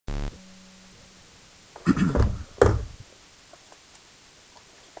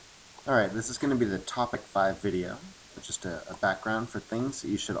Alright, this is going to be the topic 5 video, just a background for things that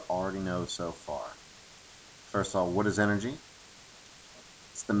you should already know so far. First of all, what is energy?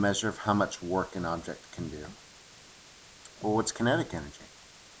 It's the measure of how much work an object can do. Well, what's kinetic energy?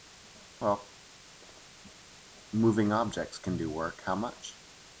 Well, moving objects can do work. How much?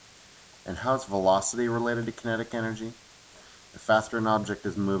 And how is velocity related to kinetic energy? The faster an object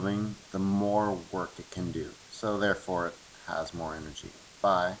is moving, the more work it can do. So therefore, it has more energy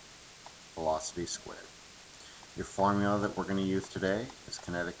by velocity squared. Your formula that we're going to use today is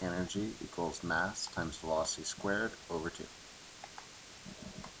kinetic energy equals mass times velocity squared over 2.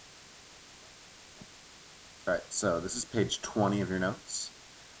 Alright, so this is page 20 of your notes,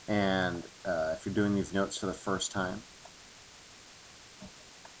 and if you're doing these notes for the first time,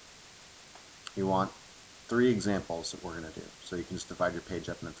 you want 3 examples that we're going to do. So you can just divide your page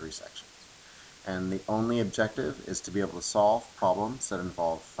up into 3 sections. And the only objective is to be able to solve problems that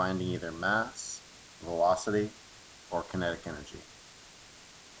involve finding either mass, velocity, or kinetic energy.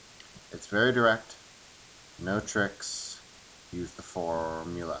 It's very direct, no tricks, use the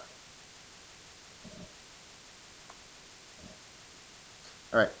formula.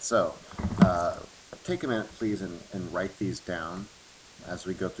 Alright, so take a minute please and write these down as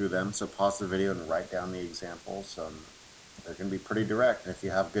we go through them. So pause the video and write down the examples. They're going to be pretty direct. If you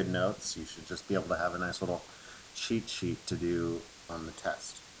have good notes, you should just be able to have a nice little cheat sheet to do on the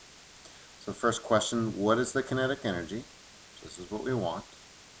test. So first question, what is the kinetic energy? So this is what we want.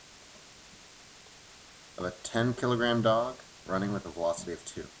 Of a 10 kilogram dog running with a velocity of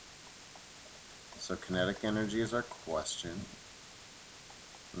 2. So kinetic energy is our question.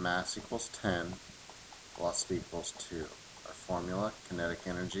 Mass equals 10, velocity equals 2. Our formula, kinetic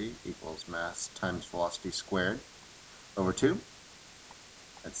energy equals mass times velocity squared over 2.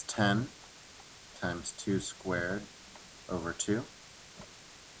 That's 10 times 2 squared over 2.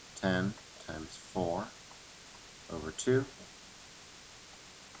 10 times 4 over 2.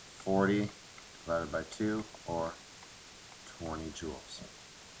 40 divided by 2, or 20 joules.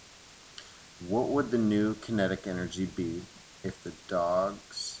 What would the new kinetic energy be if the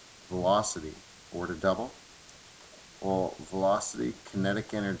dog's velocity were to double? Well, velocity,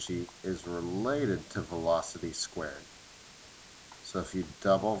 kinetic energy is related to velocity squared. So if you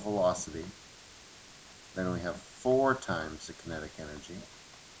double velocity, then we have 4 times the kinetic energy.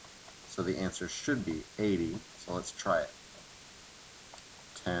 So the answer should be 80. So let's try it.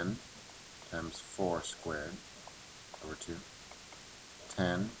 10 times 4 squared over 2.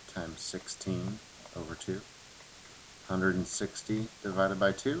 10 times 16 over 2. 160 divided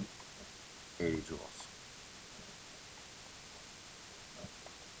by 2, 80 joules.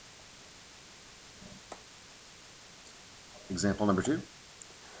 Example number 2.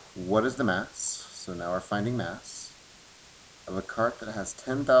 What is the mass? So now we're finding mass of a cart that has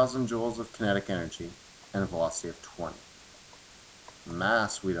 10,000 joules of kinetic energy and a velocity of 20.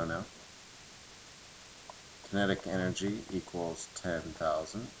 Mass we don't know. Kinetic energy equals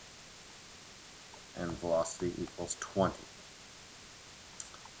 10,000 and velocity equals 20.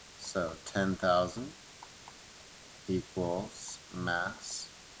 So 10,000 equals mass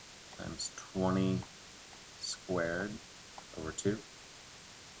times 20 squared over 2.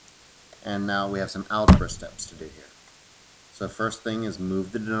 And now we have some algebra steps to do here. So first thing is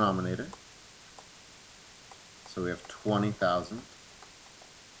move the denominator. So we have 20,000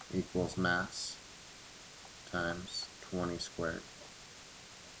 equals mass times 20 squared.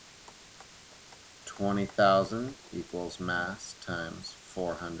 20,000 equals mass times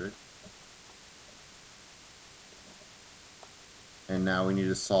 400. And now we need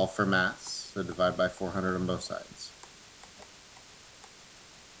to solve for mass, so divide by 400 on both sides.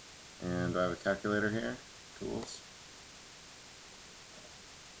 And do I have a calculator here? Tools.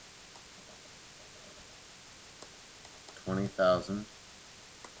 $20,000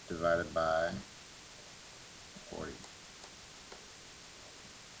 divided by 40.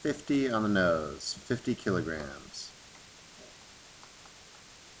 50 on the nose, 50 kilograms.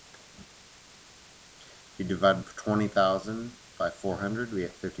 If you divide 20,000 by 400, we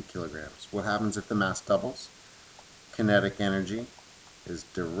get 50 kilograms. What happens if the mass doubles? Kinetic energy is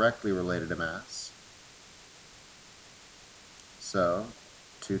directly related to mass. So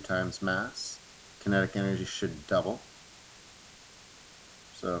 2 times mass, kinetic energy should double.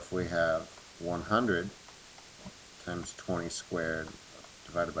 So if we have 100 times 20 squared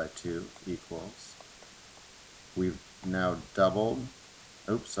divided by 2 equals, we've now doubled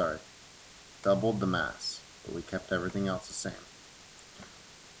the mass, but we kept everything else the same.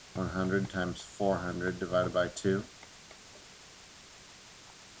 100 times 400 divided by 2,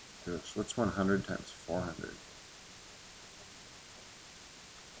 gosh, what's 100 times 400?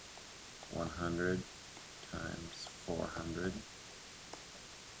 100 times 400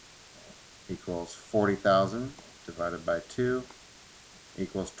 equals 40,000 divided by 2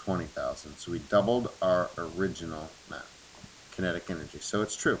 equals 20,000. So we doubled our original kinetic energy. So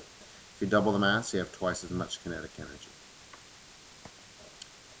it's true. If you double the mass, you have twice as much kinetic energy.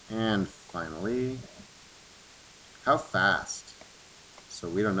 And finally, how fast? So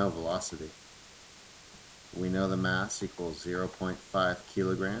we don't know velocity. We know the mass equals 0.5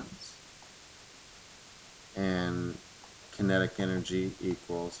 kilograms. And kinetic energy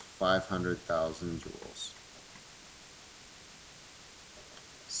equals 500,000 joules.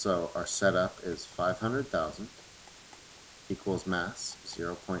 So our setup is 500,000 equals mass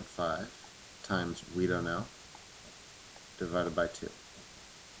 0.5 times we don't know divided by 2.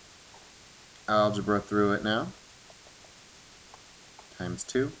 Algebra through it now. Times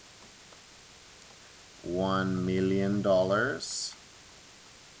 2. $1 million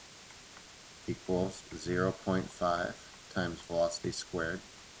equals 0.5 times velocity squared.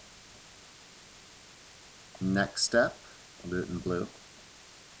 Next step, I'll do it in blue.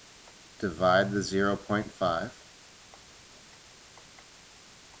 Divide the 0.5,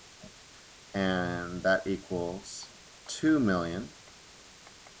 and that equals 2 million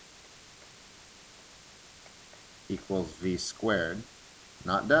equals v squared.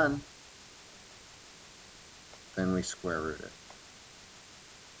 Not done. Then we square root it.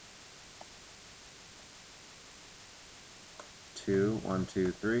 2, 1,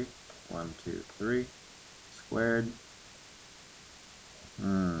 2, 3, 1, 2, 3, squared.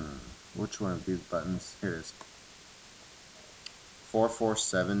 Which one of these buttons? Here it is.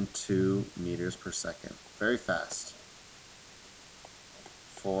 4472 meters per second. Very fast.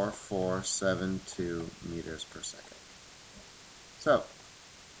 4472 meters per second. So,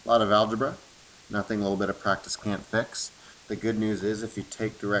 a lot of algebra. Nothing a little bit of practice can't fix. The good news is if you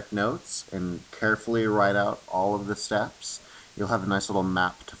take direct notes and carefully write out all of the steps, you'll have a nice little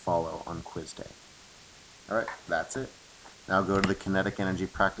map to follow on quiz day. Alright, that's it. Now go to the kinetic energy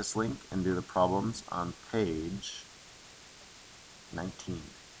practice link and do the problems on page 19,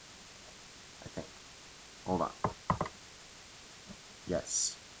 I think. Hold on.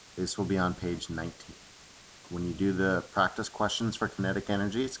 Yes, this will be on page 19. When you do the practice questions for kinetic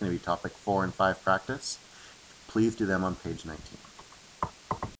energy, it's going to be topic 4 and 5 practice. Please do them on page 19.